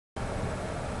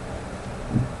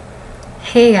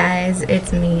Hey guys,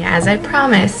 it's me. As I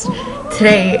promised,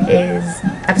 today is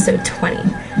episode 20.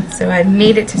 So I've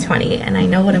made it to 20 and I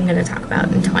know what I'm going to talk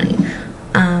about in 20.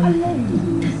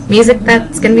 Music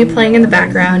that's going to be playing in the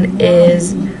background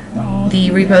is the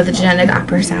Repo, the Genetic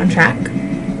Opera soundtrack.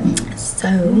 So,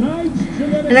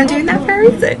 and I'm doing that for a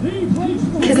reason.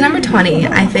 Because number 20,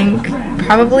 I think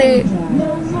probably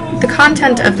the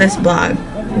content of this blog,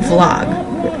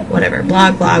 whatever,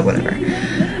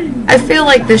 I feel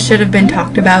like this should have been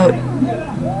talked about,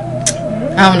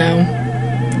 I don't know,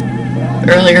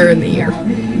 earlier in the year,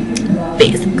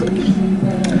 basically.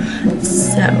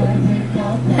 So,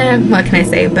 what can I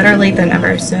say? Better late than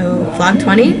never. So, vlog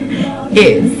 20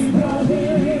 is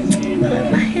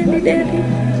my handy dandy.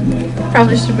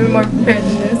 Probably should have been more prepared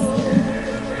than this.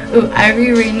 Ooh, I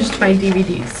rearranged my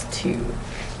DVDs too.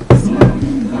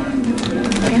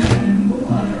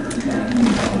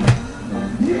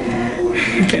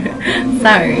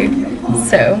 Sorry.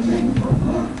 So,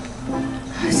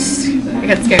 I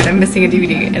got scared. I'm missing a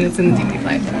DVD and it's in the DVD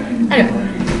player.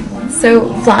 Anyway, so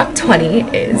vlog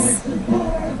 20 is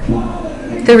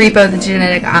the Repo, the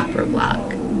Genetic Opera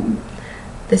vlog.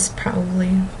 This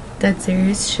probably, that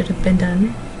series should have been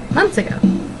done months ago.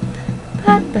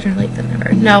 But better late than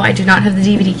never. No, I do not have the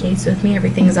DVD case with me.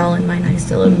 Everything's all in my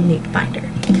nice little neat binder.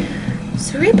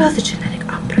 So Repo, the Genetic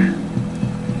Opera.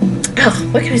 Oh,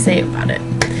 what can I say about it?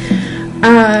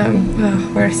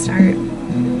 Where to start?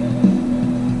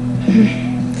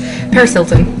 Paris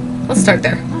Hilton. Let's start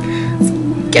there. Let's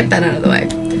get that out of the way.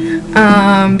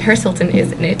 Paris Hilton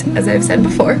is in it, as I've said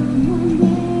before.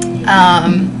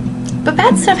 But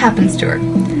bad stuff happens to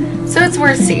her. So it's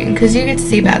worth seeing, because you get to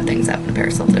see bad things happen to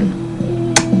Paris Hilton.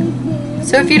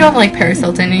 So if you don't like Paris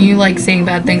Hilton and you like seeing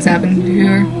bad things happen to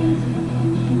her,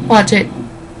 watch it.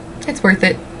 It's worth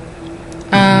it.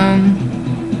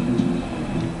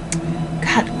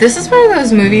 God, this is one of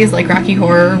those movies like Rocky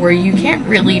Horror where you can't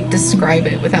really describe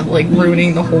it without like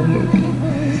ruining the whole movie.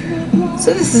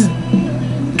 So this is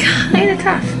kind of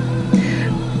tough,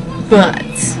 but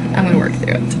I'm gonna work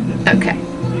through it. Okay,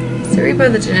 so Repo,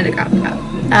 the Genetic Opera.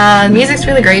 The music's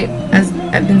really great, as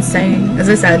I've been saying. As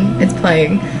I said, it's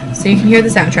playing, so you can hear the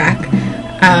soundtrack.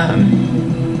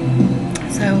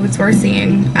 So it's worth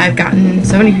seeing. I've gotten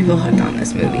so many people hooked on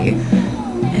this movie,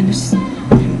 and it's just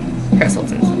Paris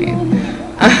Hilton's movie.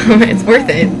 It's worth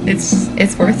it.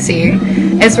 It's worth seeing.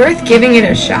 It's worth giving it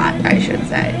a shot, I should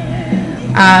say.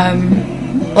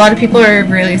 A lot of people are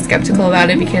really skeptical about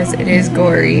it because it is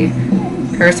gory.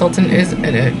 Paris Hilton is in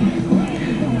it,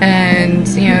 and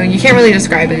you know you can't really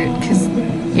describe it because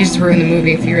you just ruin the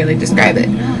movie if you really describe it.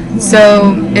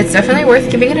 So it's definitely worth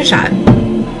giving it a shot.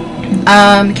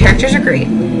 The characters are great.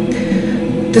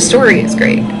 The story is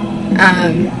great.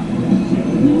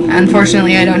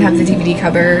 Unfortunately, I don't have the DVD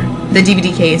cover, the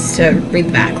DVD case to read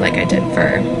the back like I did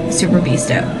for Super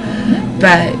Beasto.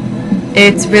 But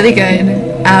it's really good.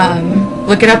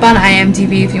 Look it up on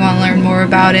IMDb if you want to learn more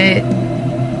about it.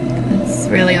 That's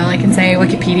really all I can say.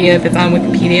 Wikipedia, if it's on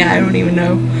Wikipedia, I don't even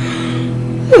know.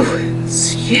 Whew,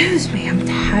 excuse me, I'm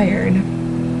tired.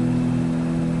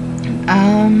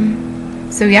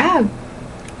 So yeah.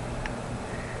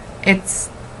 It's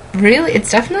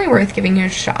definitely worth giving it a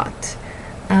shot.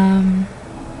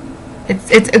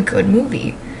 It's a good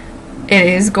movie. It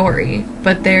is gory,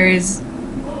 but there is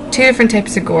two different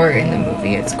types of gore in the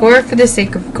movie. It's gore for the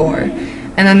sake of gore,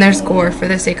 and then there's gore for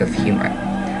the sake of humor.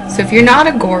 So if you're not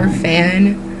a gore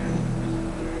fan,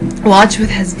 watch with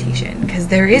hesitation, because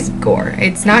there is gore.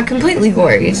 It's not completely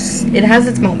gory, it has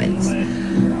its moments.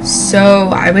 So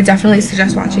I would definitely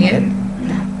suggest watching it.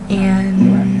 And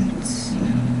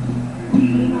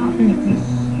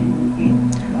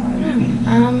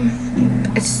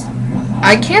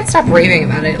I can't stop raving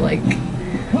about it. Like,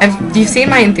 you've seen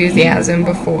my enthusiasm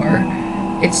before.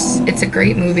 It's a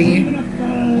great movie.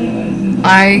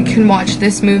 I can watch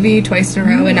this movie twice in a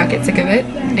row and not get sick of it.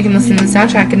 I can listen to the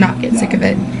soundtrack and not get sick of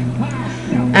it.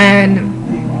 And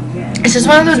it's just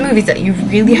one of those movies that you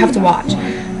really have to watch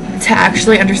to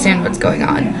actually understand what's going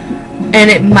on. And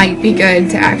it might be good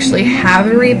to actually have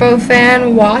a Repo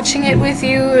fan watching it with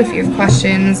you. If you have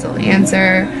questions, they'll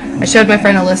answer. I showed my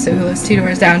friend Alyssa, who lives 2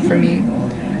 doors down from me,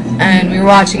 and we were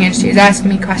watching it. She was asking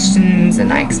me questions,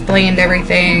 and I explained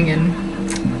everything, and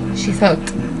she's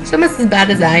hooked. She's almost as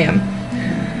bad as I am.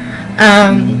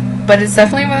 But it's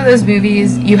definitely one of those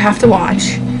movies you have to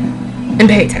watch and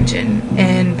pay attention,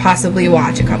 and possibly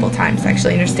watch a couple times to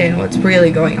actually understand what's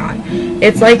really going on.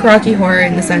 It's like Rocky Horror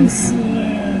in the sense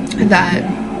that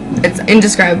it's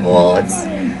indescribable. It's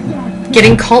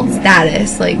getting cult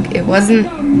status. Like, it was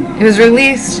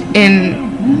released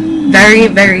in very,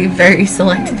 very, very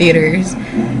select theaters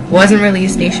wasn't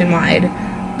released nationwide.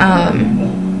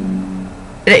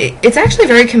 It's actually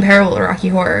very comparable to Rocky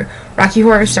Horror. Rocky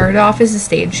Horror started off as a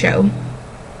stage show,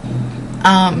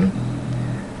 and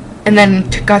then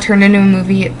got turned into a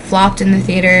movie. It flopped in the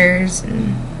theaters,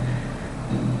 and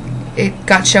it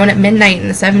got shown at midnight in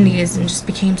the 70s and just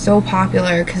became so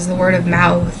popular because of the word of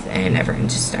mouth, and everyone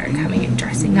just started coming and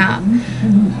dressing up.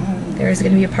 There's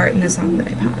going to be a part in the song that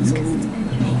I paused because it's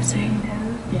amazing.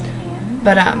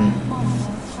 But,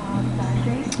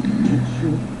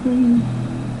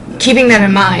 keeping that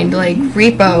in mind, like,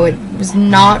 Repo, it was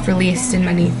not released in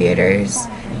many theaters.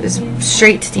 It was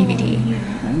straight to DVD.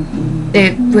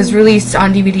 It was released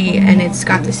on DVD, and it's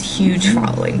got this huge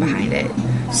following behind it.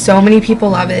 So many people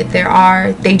love it.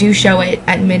 They do show it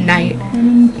at midnight.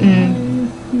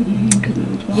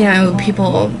 You know,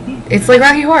 people, it's like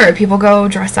Rocky Horror. People go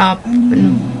dress up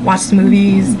and watch the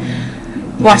movie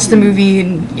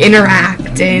and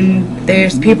interact, and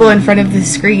there's people in front of the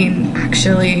screen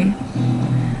actually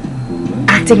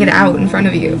acting it out in front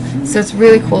of you. So it's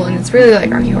really cool, and it's really like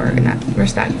Rocky Horror in that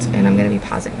respect. And I'm going to be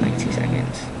pausing in like 2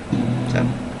 seconds. So,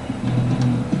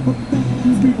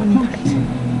 one part.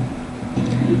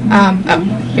 Oh,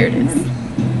 here it is.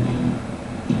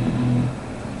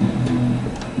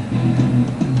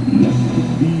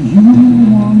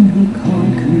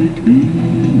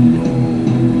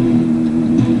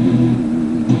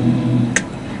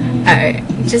 Alright,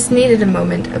 just needed a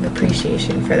moment of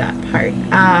appreciation for that part.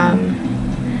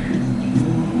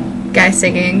 Guy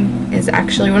singing is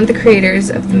actually one of the creators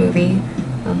of the movie,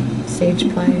 stage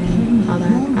play and all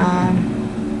that.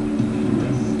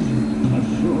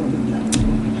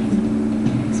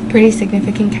 He's a pretty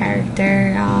significant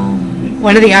character.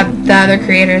 One of the other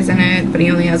creators in it, but he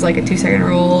only has like a 2-second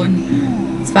role,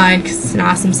 and it's fine because it's an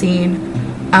awesome scene.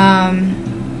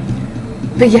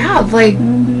 But yeah, like,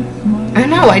 I don't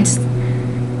know, it's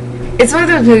one of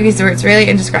those movies where it's really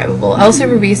indescribable. El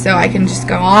Super Beasto, I can just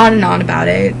go on and on about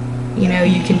it. You know,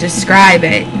 you can describe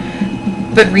it.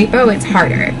 But Repo, it's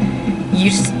harder.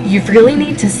 You really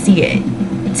need to see it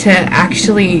to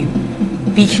actually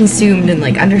be consumed and,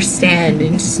 like, understand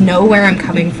and just know where I'm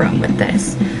coming from with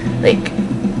this. Like,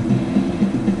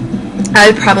 I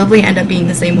would probably end up being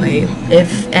the same way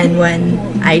if and when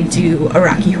I do a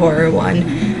Rocky Horror one.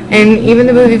 And even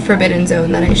the movie Forbidden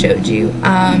Zone that I showed you,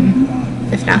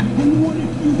 if not.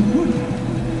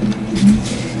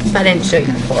 If I didn't show you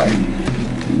before.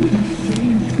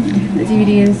 The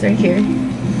DVD is right here.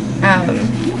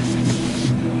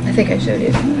 I think I showed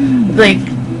you. Like,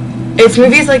 it's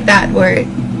movies like that where it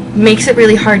makes it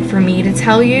really hard for me to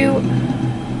tell you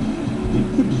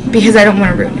because I don't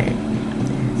want to ruin it.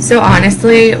 So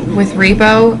honestly, with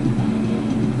Repo,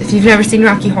 if you've never seen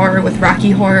Rocky Horror, with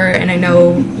Rocky Horror, and I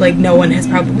know, like, no one has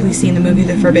probably seen the movie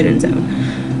The Forbidden Zone.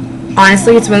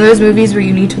 Honestly, it's one of those movies where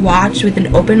you need to watch with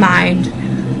an open mind.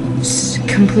 Just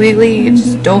completely,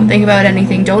 just don't think about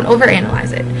anything. Don't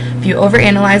overanalyze it. If you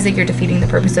overanalyze it, you're defeating the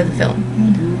purpose of the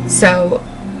film. So,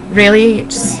 really,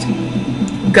 just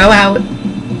go out,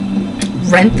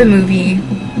 rent the movie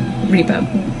Repo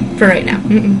for right now.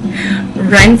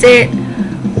 Rent it,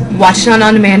 watch it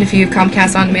on demand if you have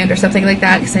Comcast On Demand or something like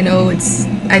that, because I know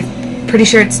I'm pretty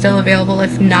sure it's still available.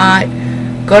 If not,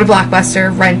 go to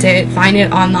Blockbuster, rent it, find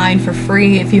it online for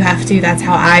free if you have to. That's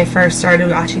how I first started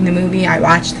watching the movie. I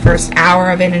watched the first hour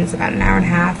of it, and it's about an hour and a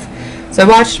half. So I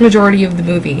watched the majority of the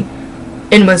movie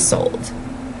and was sold.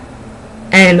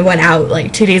 And went out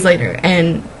like 2 days later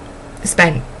and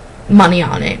spent money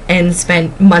on it and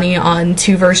spent money on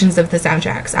 2 versions of the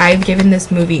soundtracks. I've given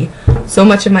this movie so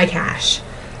much of my cash.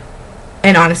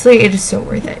 And honestly, it is so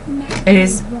worth it. It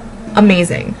is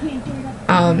amazing.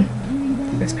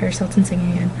 There's Paris Hilton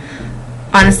singing again.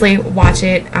 Honestly, watch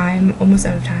it. I'm almost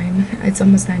out of time. It's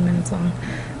almost 9 minutes long.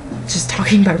 Just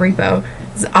talking about Repo.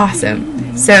 It's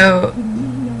awesome. So,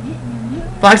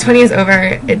 Vlog 20 is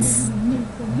over. It's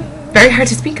very hard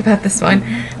to speak about this one.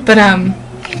 But,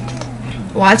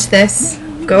 watch this.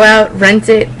 Go out, rent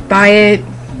it, buy it,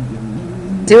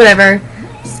 do whatever.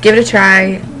 Just give it a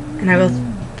try. And I will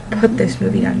put this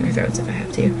movie down your throats if I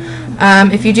have to.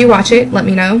 If you do watch it, let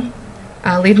me know.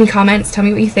 Leave me comments, tell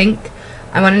me what you think.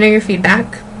 I want to know your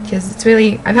feedback, because it's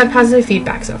really, I've had positive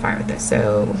feedback so far with this,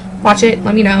 so watch it,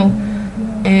 let me know,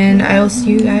 and I will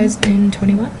see you guys in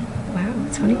 21. Wow,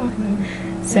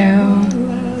 21. So,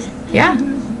 yeah.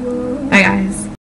 Bye guys.